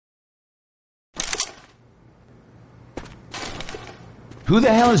Who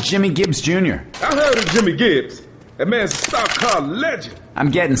the hell is Jimmy Gibbs Jr.? I heard of Jimmy Gibbs. That man's a stock car legend.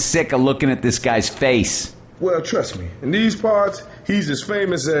 I'm getting sick of looking at this guy's face. Well, trust me, in these parts, he's as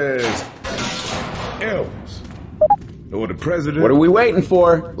famous as Elvis. Or the president. What are we waiting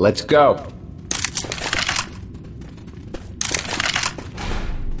for? Let's go.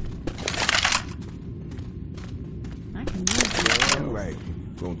 Alright,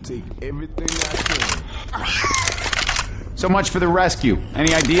 gonna take everything I can. So much for the rescue.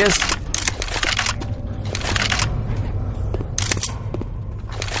 Any ideas?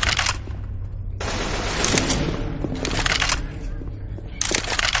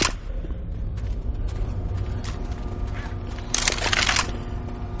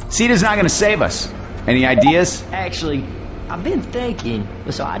 Cedar's not gonna save us. Any ideas? Actually, I've been thinking.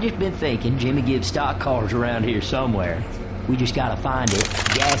 So I just been thinking Jimmy Gibbs stock cars around here somewhere. We just gotta find it,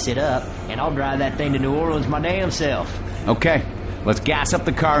 gas it up, and I'll drive that thing to New Orleans my damn self. Okay, let's gas up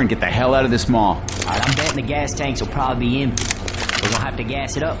the car and get the hell out of this mall. Alright, I'm betting the gas tanks will probably be empty. We're gonna have to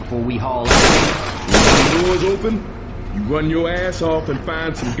gas it up before we haul out. When the door's open, you run your ass off and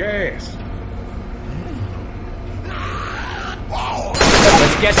find some gas.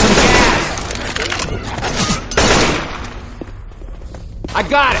 Let's get some gas! I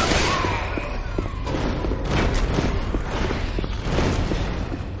got it!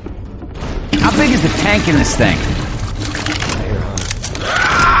 How big is the tank in this thing?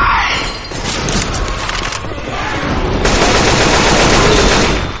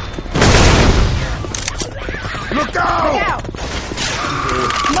 Look out! Look out!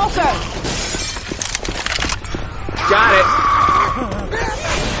 Smoker! Got it!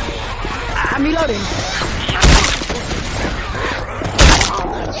 I'm reloading.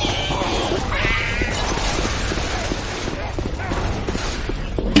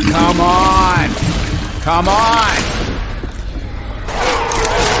 Come on! Come on!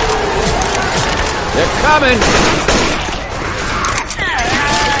 They're coming!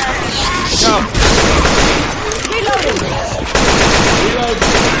 Go! Reloading. Reload!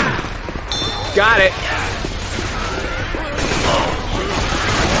 Got it!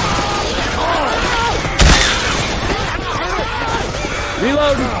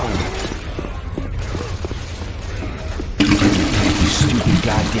 Reload! You stupid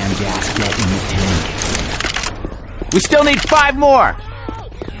goddamn gas get in the tank. We still need 5 more!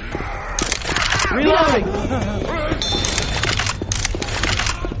 Reloading.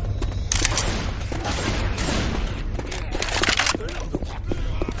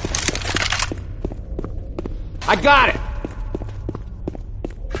 I got it!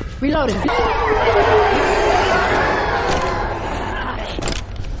 Reloading. Man,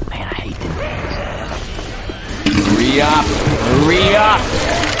 I hate this. Hurry up! Hurry up!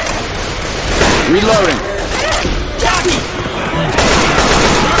 Reloading!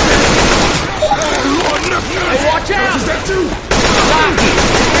 Hey, watch out! Is that you?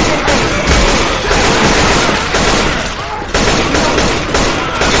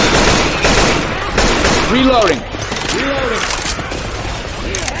 Reloading! Reloading.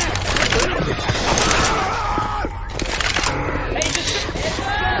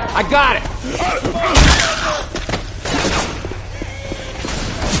 I got it!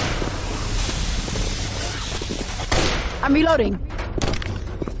 I'm reloading.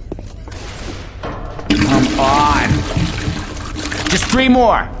 Come on! Just 3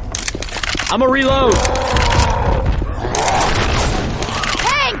 more! I'm a reload.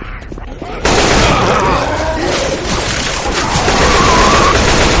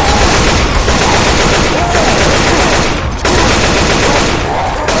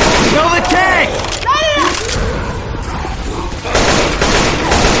 Kill the tank!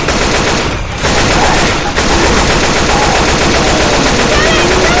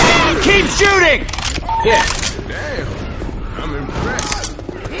 Keep shooting! Yeah. Damn, I'm impressed.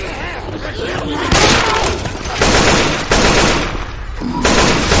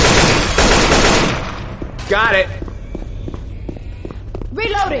 Got it!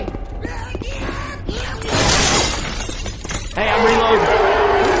 Reloading. Hey, I'm reloading.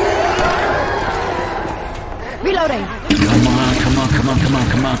 Reloading. Come on, come on, come on, come on,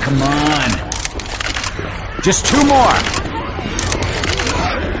 come on, come on! Just 2 more!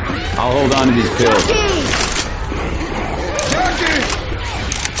 I'll hold on to these pills. Jackie!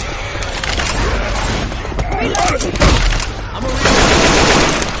 I'm a reload.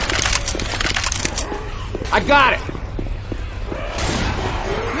 I got it!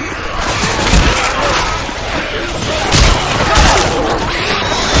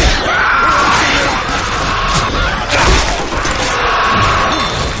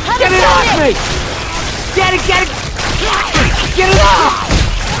 Get it off me! Get it, get it! Get it off!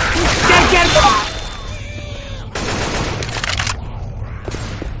 Get it off!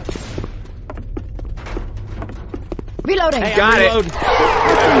 Reloading. Hey, got it.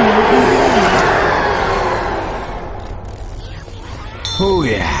 Oh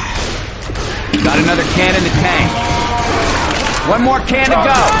yeah. Got another can in the tank. One more can to go.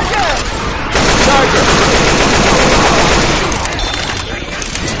 Charger.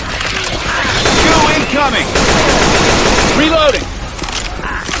 Two incoming. Reloading.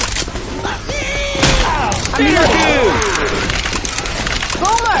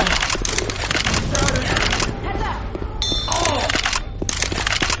 Boomer.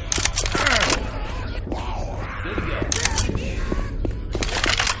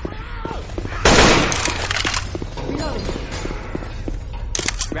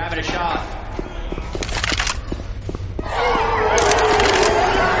 Grabbing a shot.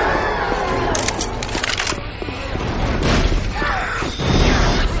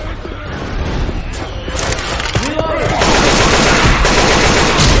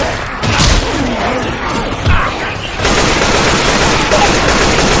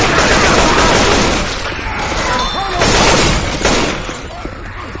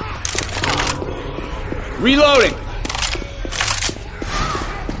 Reloading.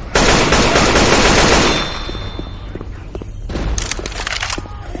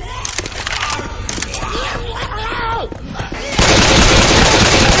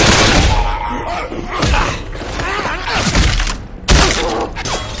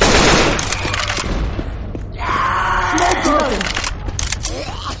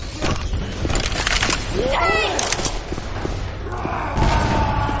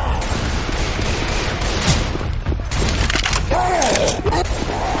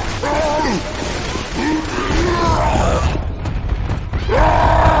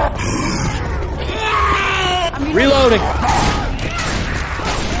 Reloading.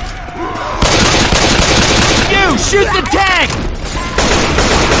 You shoot the tank.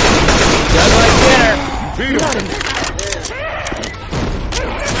 Just like dinner. Reloading.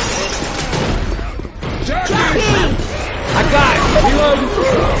 I got it. Reloading.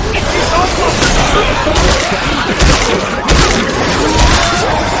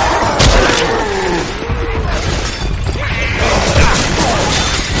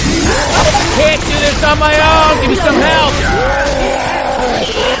 Can't do this on my own. Give me some help.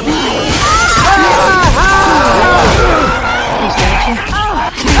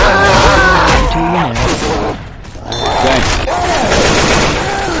 Thanks.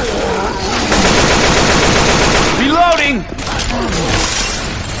 Reloading.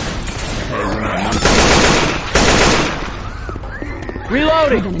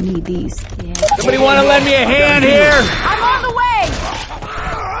 Reloading. I'm gonna need these. Yeah. Somebody want to lend me a hand here? I'm on the way.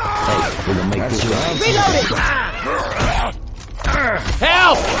 We're gonna make this right. Reloading.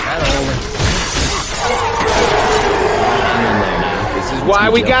 Help! This is why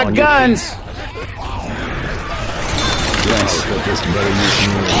we got guns. Yes.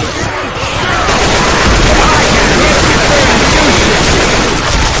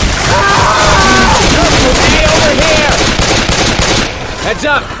 Hey, over here! Heads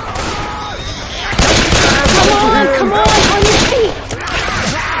up! Come on, on your feet.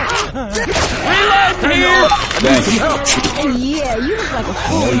 Reload here! Thanks. Yeah, you look like a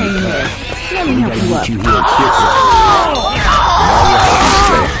fool. Let me help you up.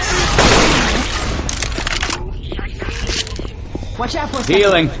 Watch out for a second.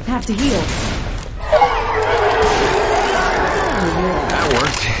 Healing. Have to heal. That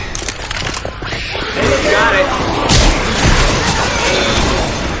worked. Got it.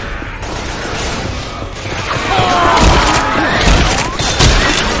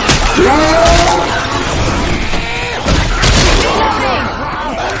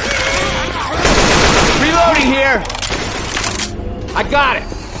 Reloading here. I got it.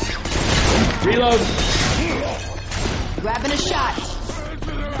 Reload. Grabbing a shot.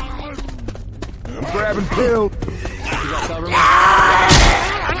 I'm grabbing pills.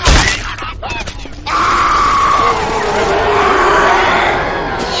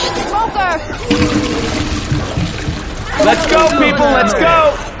 Smoker. Let's go, people. Let's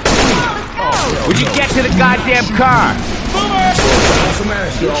go. Would you get to the goddamn car? Awesome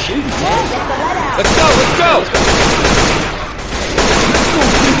ass, y'all. Let's go. Let's go.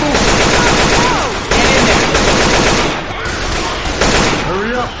 Get in there.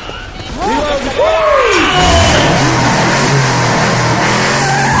 Hurry up. Reload.